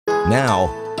Now,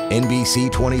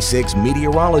 NBC26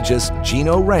 meteorologist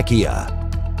Gino Recchia.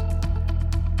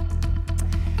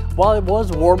 While it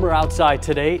was warmer outside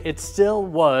today, it still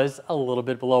was a little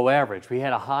bit below average. We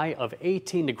had a high of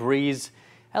 18 degrees.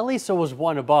 At least it was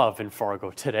one above in Fargo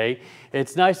today.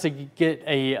 It's nice to get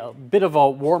a bit of a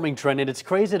warming trend, and it's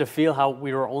crazy to feel how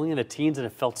we were only in the teens and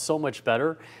it felt so much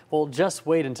better. Well, just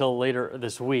wait until later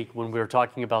this week when we were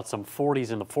talking about some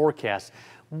 40s in the forecast.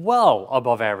 Well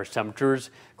above average temperatures,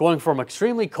 going from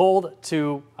extremely cold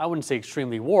to, I wouldn't say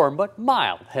extremely warm, but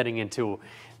mild heading into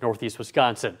northeast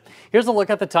Wisconsin. Here's a look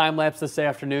at the time lapse this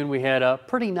afternoon. We had a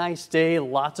pretty nice day,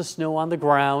 lots of snow on the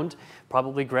ground,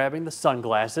 probably grabbing the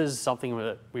sunglasses, something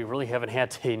that we really haven't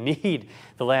had to need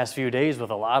the last few days with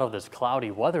a lot of this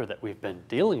cloudy weather that we've been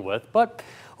dealing with. But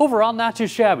overall, not too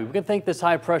shabby. We can thank this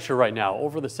high pressure right now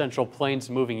over the central plains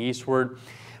moving eastward.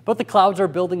 But the clouds are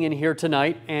building in here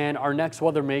tonight, and our next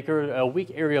weather maker, a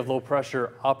weak area of low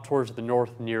pressure up towards the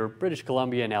north near British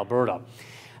Columbia and Alberta.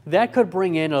 That could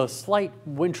bring in a slight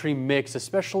wintry mix,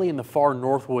 especially in the far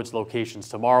Northwoods locations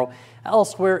tomorrow.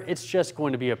 Elsewhere, it's just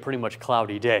going to be a pretty much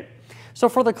cloudy day. So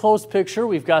for the close picture,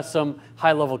 we've got some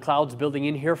high-level clouds building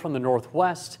in here from the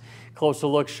northwest. Closer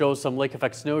look shows some lake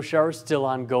effect snow showers still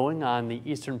ongoing on the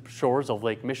eastern shores of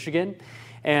Lake Michigan.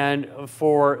 And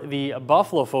for the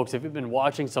Buffalo folks, if you've been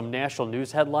watching some national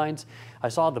news headlines, I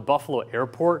saw the Buffalo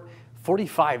airport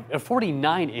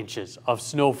 49 inches of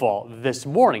snowfall this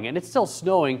morning, and it's still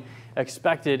snowing,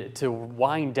 expected to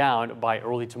wind down by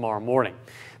early tomorrow morning.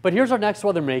 But here's our next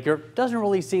weather maker. Doesn't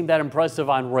really seem that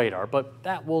impressive on radar, but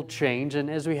that will change. And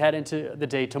as we head into the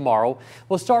day tomorrow,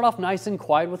 we'll start off nice and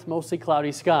quiet with mostly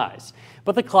cloudy skies.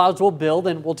 But the clouds will build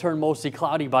and will turn mostly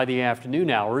cloudy by the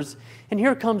afternoon hours. And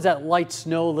here comes that light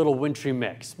snow, little wintry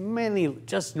mix, mainly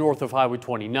just north of Highway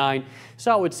 29.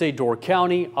 So I would say Door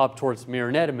County up towards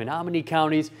Marinette and Menominee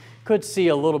counties could see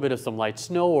a little bit of some light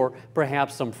snow or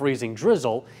perhaps some freezing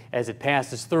drizzle as it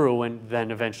passes through and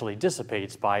then eventually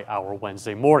dissipates by our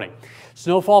Wednesday morning.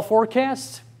 Snowfall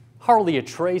forecast, hardly a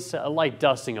trace, a light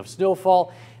dusting of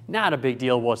snowfall, not a big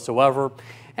deal whatsoever.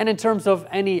 And in terms of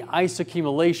any ice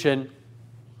accumulation,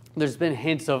 there's been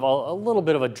hints of a little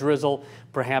bit of a drizzle,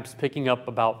 perhaps picking up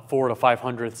about 4 to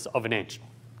 5/100ths of an inch.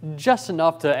 Just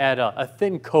enough to add a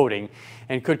thin coating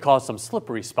and could cause some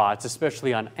slippery spots,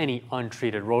 especially on any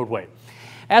untreated roadway.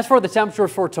 As for the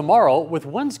temperatures for tomorrow, with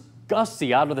winds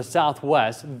gusty out of the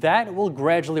southwest, that will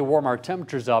gradually warm our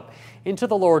temperatures up into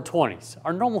the lower 20s.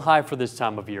 Our normal high for this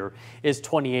time of year is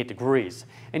 28 degrees.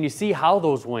 And you see how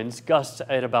those winds gust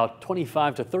at about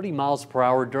 25 to 30 miles per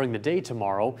hour during the day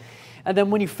tomorrow. And then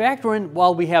when you factor in,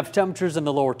 while we have temperatures in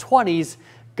the lower 20s,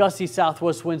 gusty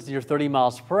southwest winds near 30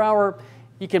 miles per hour,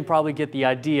 you can probably get the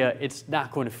idea. It's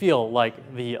not going to feel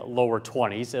like the lower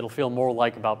 20s. It'll feel more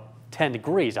like about 10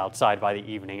 degrees outside by the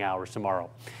evening hours tomorrow.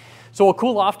 So we'll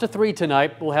cool off to 3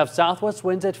 tonight. We'll have southwest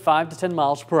winds at 5 to 10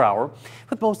 miles per hour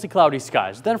with mostly cloudy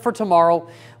skies. Then for tomorrow,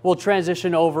 we'll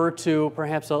transition over to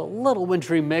perhaps a little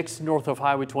wintry mix north of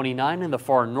Highway 29 in the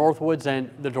far Northwoods and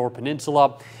the Door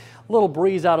Peninsula. A little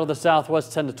breeze out of the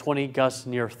southwest, 10 to 20, gusts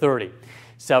near 30.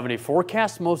 70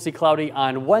 forecast, mostly cloudy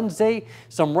on Wednesday.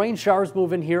 Some rain showers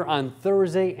move in here on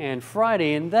Thursday and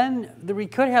Friday. And then we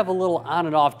could have a little on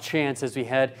and off chance as we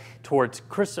head towards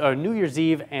New Year's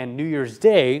Eve and New Year's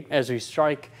Day as we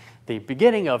strike the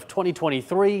beginning of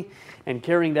 2023 and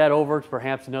carrying that over to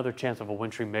perhaps another chance of a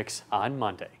wintry mix on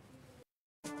Monday.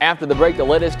 After the break, the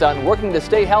latest on working to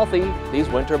stay healthy these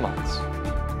winter months.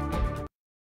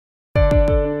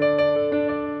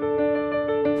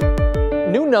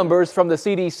 New numbers from the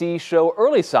CDC show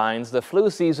early signs the flu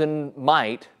season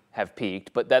might have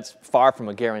peaked, but that's far from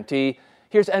a guarantee.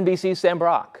 Here's NBC's Sam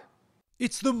Brock.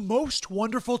 It's the most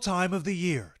wonderful time of the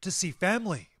year to see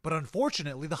family, but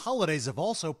unfortunately the holidays have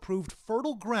also proved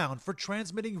fertile ground for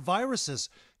transmitting viruses,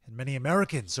 and many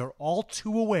Americans are all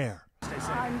too aware.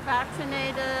 I'm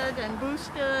vaccinated and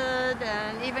boosted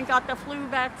and even got the flu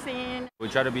vaccine. We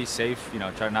try to be safe,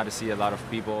 try not to see a lot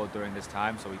of people during this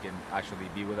time so we can actually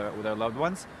be with our loved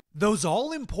ones. Those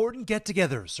all-important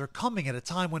get-togethers are coming at a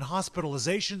time when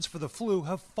hospitalizations for the flu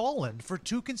have fallen for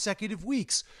 2 consecutive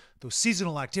weeks, though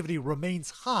seasonal activity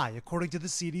remains high according to the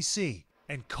CDC.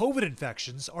 And COVID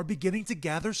infections are beginning to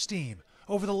gather steam.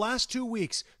 Over the last 2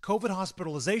 weeks, COVID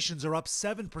hospitalizations are up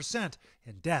 7%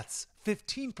 and deaths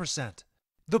 15%.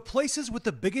 The places with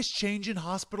the biggest change in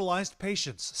hospitalized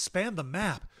patients span the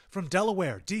map, from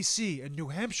Delaware, D.C., and New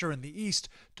Hampshire in the east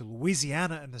to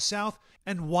Louisiana in the south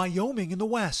and Wyoming in the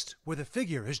west, where the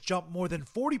figure has jumped more than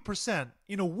 40%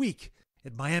 in a week.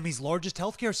 at Miami's largest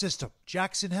healthcare system,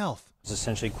 Jackson Health. It's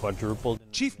essentially quadrupled.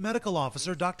 Chief Medical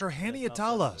Officer Dr. Hani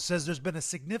Atala says there's been a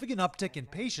significant uptick in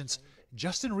patients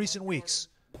just in recent weeks.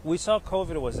 We saw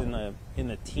COVID was in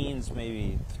the teens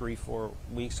maybe 3-4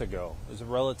 weeks ago. It was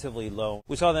relatively low.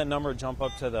 We saw that number jump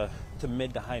up to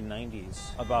mid to high 90s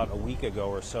about a week ago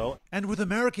or so. And with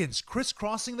Americans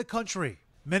crisscrossing the country,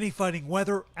 many fighting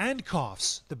weather and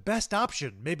coughs, the best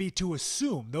option may be to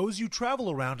assume those you travel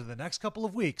around in the next couple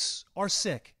of weeks are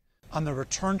sick. On the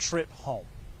return trip home,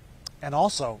 and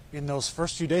also in those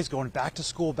first few days going back to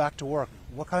school, back to work,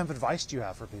 what kind of advice do you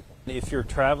have for people? If you're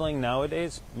traveling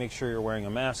nowadays, make sure you're wearing a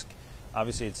mask.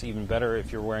 Obviously, it's even better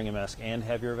if you're wearing a mask and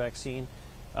have your vaccine.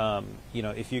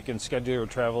 If you can schedule your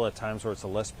travel at times where it's a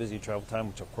less busy travel time,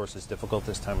 which of course is difficult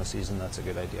this time of season, that's a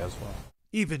good idea as well.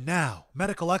 Even now,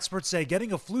 medical experts say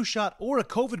getting a flu shot or a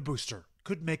COVID booster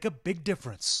could make a big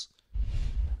difference.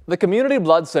 The Community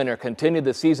Blood Center continued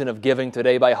the season of giving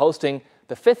today by hosting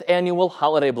the 5th annual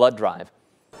Holiday Blood Drive.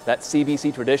 That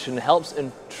CBC tradition helps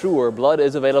ensure blood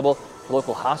is available for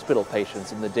local hospital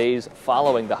patients in the days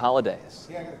following the holidays.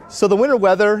 So the winter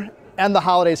weather and the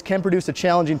holidays can produce a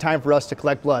challenging time for us to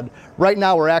collect blood. Right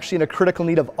now, we're actually in a critical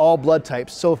need of all blood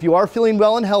types. So if you are feeling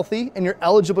well and healthy and you're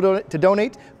eligible to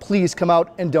donate, please come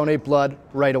out and donate blood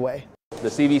right away. The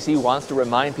CBC wants to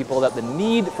remind people that the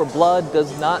need for blood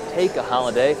does not take a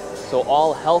holiday, so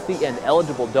all healthy and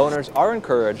eligible donors are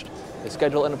encouraged to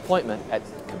schedule an appointment at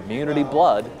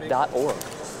communityblood.org.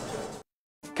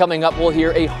 Coming up, we'll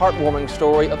hear a heartwarming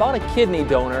story about a kidney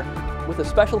donor with a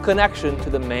special connection to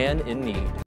the man in need.